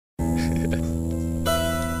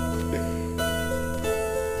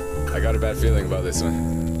I got a bad feeling about this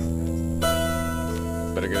one,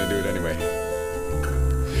 but I'm gonna do it anyway.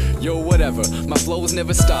 Yo, whatever, my flows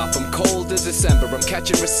never stop. I'm cold as December. I'm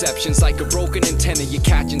catching receptions like a broken antenna. You're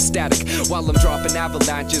catching static while I'm dropping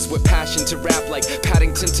avalanches with passion to rap like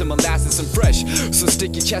Paddington to molasses. I'm fresh, so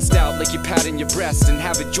stick your chest out like you're patting your breast and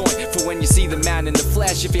have a joint for when you see the man in the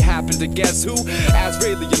flesh. If you happen to guess who,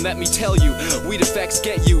 Azrael, and let me tell you, weed effects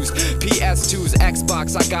get used. PS2's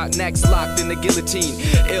Xbox, I got necks locked in the guillotine.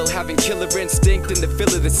 Ill having killer instinct in the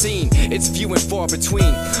fill of the scene. It's few and far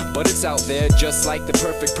between, but it's out there just like the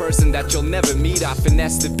perfect person that you'll never meet. I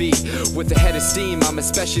finesse the beat with a head of steam. I'm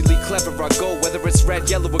especially clever, I go whether it's red,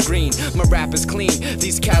 yellow or green. My rap is clean,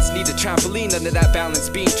 these cats need a trampoline under that balance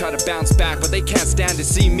beam. Try to bounce back, but they can't stand to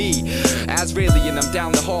see me. Azraelian, I'm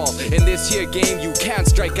down the hall. In this here game, you can't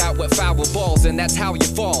strike out with foul balls, and that's how you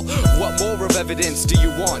fall. What more of evidence do you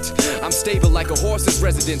want? I'm stable like a horse's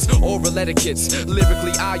residence. Oral etiquettes,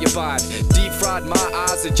 lyrically I abide. Deep fried, my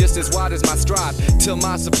eyes are just as wide as my stride. Till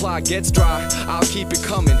my supply gets dry, I'll keep it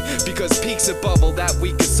coming. Because peaks are bubble, that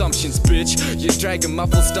weak assumptions, bitch. You're dragging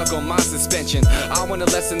muffle stuck on my suspension. I wanna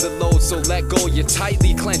lessen the load, so let go, you're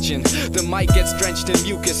tightly clenching. The mic gets drenched in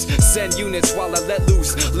mucus. Send units while I let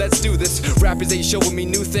loose. Let's do this. Rappers ain't showing me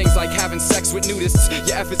new things like having sex with nudists.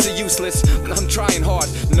 Your efforts are useless. I'm trying hard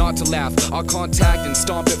not to laugh. I'll contact and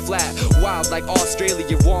stomp it flat. Wild like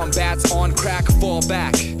Australia wombats on crack, fall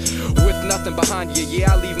back. With nothing behind you,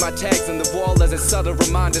 yeah, I leave my tags on the wall as a subtle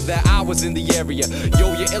reminder that I was in the area.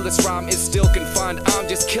 Yo, your illest rhyme is still confined. I'm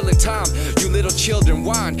just killing time. You little children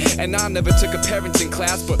whine. And I never took a parenting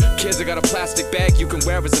class, but kids, I got a plastic bag you can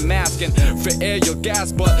wear as a mask. And for air you'll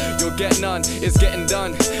gas, but you'll get none. It's getting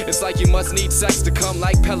done. It's like you must need sex to come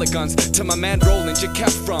like pelicans. To my man Roland, you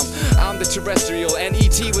kept from. I'm the terrestrial, and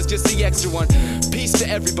E.T. was just the extra one. Peace to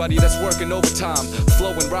everybody that's working overtime.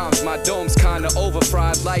 Flowing rhymes, my dome's kinda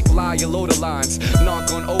overfried like Loda lines.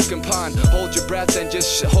 Knock on oak and pine. Hold your breath and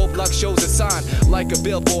just hope luck shows a sign. Like a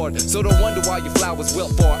billboard, so don't wonder why your flowers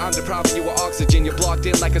wilt for. I'm depriving you of oxygen, you're blocked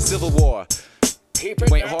in like a civil war.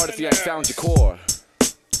 Ain't hard if you ain't found your core.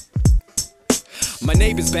 My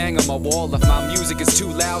neighbors bang on my wall if my music is too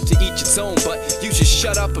loud to each its own, but you should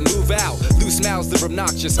shut up and move out. Loose mouths, they're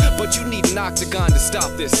obnoxious, but you need an octagon to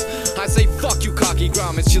stop this. I say fuck you cocky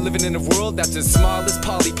grommets, you're living in a world that's as small as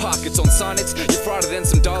Polly Pockets. On sonnets, you're farther than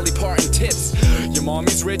some Dolly Parton tits. Your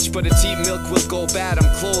mommy's rich, but a tea milk will go bad.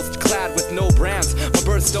 I'm clothed, clad with no brands. My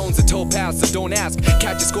birthstone's a topaz, so don't ask.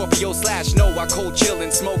 Catch a Scorpio / no, I cold chill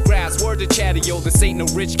and smoke grass. Word to chatty, yo, this ain't no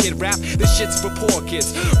rich kid rap. This shit's for poor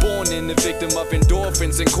kids, born in the victim of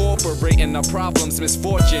endorphins, incorporating our problems,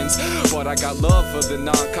 misfortunes. But I got love for the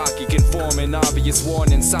non-cocky, conforming, obvious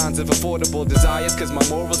warning signs of affordable desires. Cause my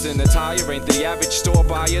morals in attire ain't the average store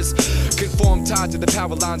buyers. Conform tied to the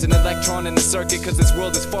power lines and electron in the circuit, cause this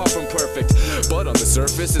world is far from perfect. But on the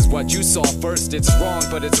surface is what you saw first. It's wrong,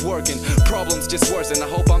 but it's working. Problems just worsen. I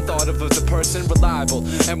hope I'm thought of as a person reliable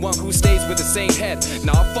and one who stays with the same head.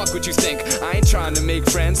 Nah, fuck what you think. I ain't trying to make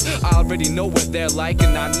friends. I already know what they're like,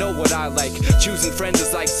 and I know what I like. Choosing friends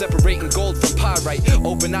is like separating gold from pyrite.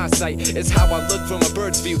 Open eyesight is how I look from a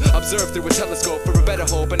bird's view. Observe through a telescope for a better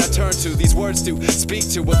hope, and I turn to these words to speak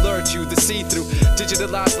to, alert you, the see-through.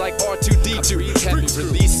 Digitalized like R2D2. Breathe heavy,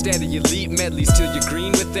 release steady, elite medleys till you're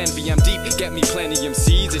green with envy. I'm deep, get me plenty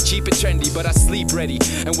MCs. Are cheap and trendy, but I sleep ready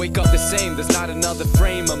and wake up the same. There's not another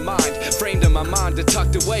frame of mind, framed in my mind or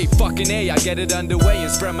tucked away. Fucking A, I get it underway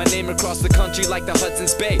and spread my name across the country like the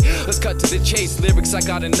Hudson's Bay. Let's cut to the chase. Lyrics I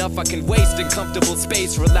got enough I can waste in comfortable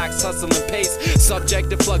space. Relax, hustle and pace. Subject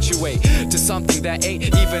to fluctuate to something that ain't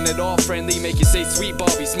even at all friendly. Make you say sweet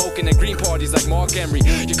Bobby, smoking at green parties like Mark Emery.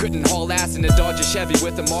 You couldn't haul ass in a Dodger Chevy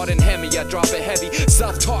with a modern Hemi. I drop it heavy,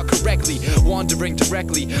 self-taught correctly, wandering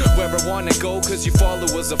directly where I wanna go. Cause you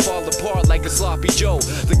followers will fall apart like a sloppy Joe.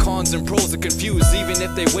 The cons and pros are confused, even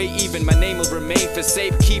if they weigh even. My name will remain for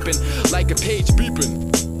safekeeping, like a page beeping.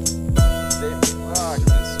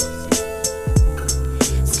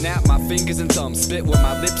 Snap my fingers and thumbs, spit with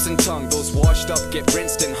my lips and tongue. Those washed up get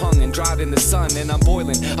rinsed and hung and dried in the sun. And I'm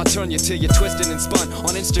boiling, I'll turn you till you're twisted and spun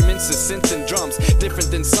on instruments of synths and drums. Different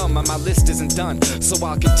than some, and my list isn't done, so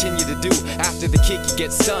I'll continue to do. After the kick you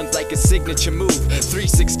get stunned like a signature move.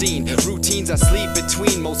 316, routines I sleep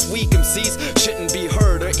between. Most weak MCs shouldn't be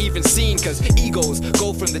heard or even seen, cause egos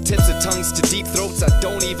go from the tips of tongues to deep throats. I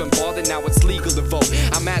don't even bother, now it's legal to vote.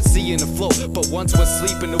 I'm at sea in a float, but once was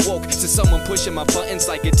sleeping awoke to someone pushing my buttons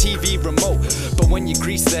like a TV remote. But when you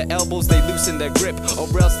grease their elbows, they loosen their grip, or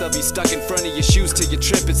else they'll be stuck in front of your shoes till you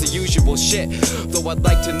trip. It's the usual shit, though I'd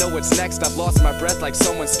like to know what's next. I've lost my breath like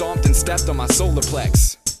someone stomped and stepped on my solar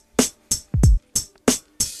plex.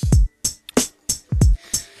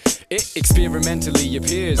 It experimentally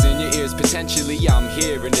appears in your ears, potentially I'm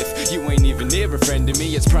here. And if you ain't even near a friend to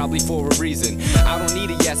me, it's probably for a reason. I don't need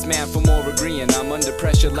a yes man for more agreeing. I'm under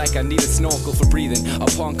pressure like I need a snorkel for breathing.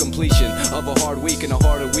 Upon completion of a hard week and a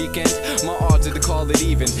harder weekend, my odds are to call it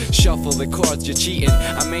even. Shuffle the cards, you're cheating.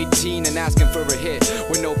 I'm 18 and asking for a hit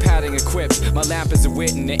with no padding equipped. My lamp is a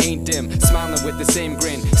wit and it ain't dim. Smiling with the same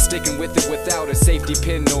grin, sticking with it without a safety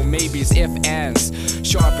pin. No maybes, if, ands.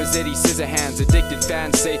 Sharp as Eddie Scissorhands. Addicted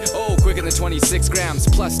fans say, oh, quicker than 26 grams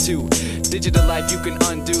plus 2. Digital life you can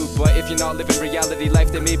undo, but if you're not living reality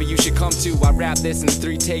life, then maybe you should come to. I rap this in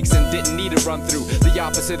 3 takes and didn't need a run through. The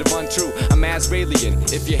opposite of untrue. I'm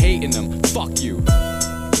Azraelian. If you're hating them, fuck you.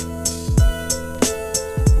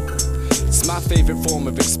 It's my favorite form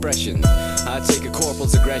of expression. I take a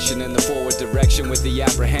corporal's aggression in the forward direction with the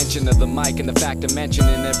apprehension of the mic and the fact of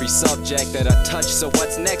mentioning every subject that I touch. So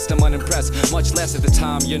what's next? I'm unimpressed, much less at the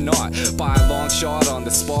time you're not. By a long shot on the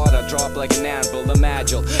spot, I drop like an anvil. I'm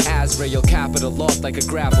agile, Azrael, capital loft like a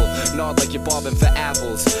grapple. Not like you're bobbing for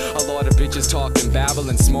apples. A lot of bitches talk and babble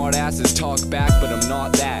and smart asses talk back, but I'm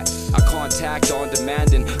not that. I contact on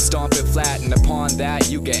demand and stomp it flat, and upon that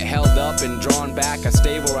you get held up and drawn back. I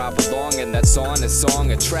stay where I belong, and that's on a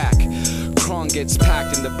song, a track. Krong gets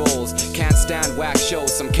packed in the bowls. Can't stand whack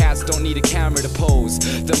shows. Some cats don't need a camera to pose.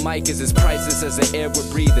 The mic is as priceless as the air we're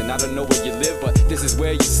breathing. I don't know where you live, but this is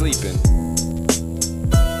where you're sleeping.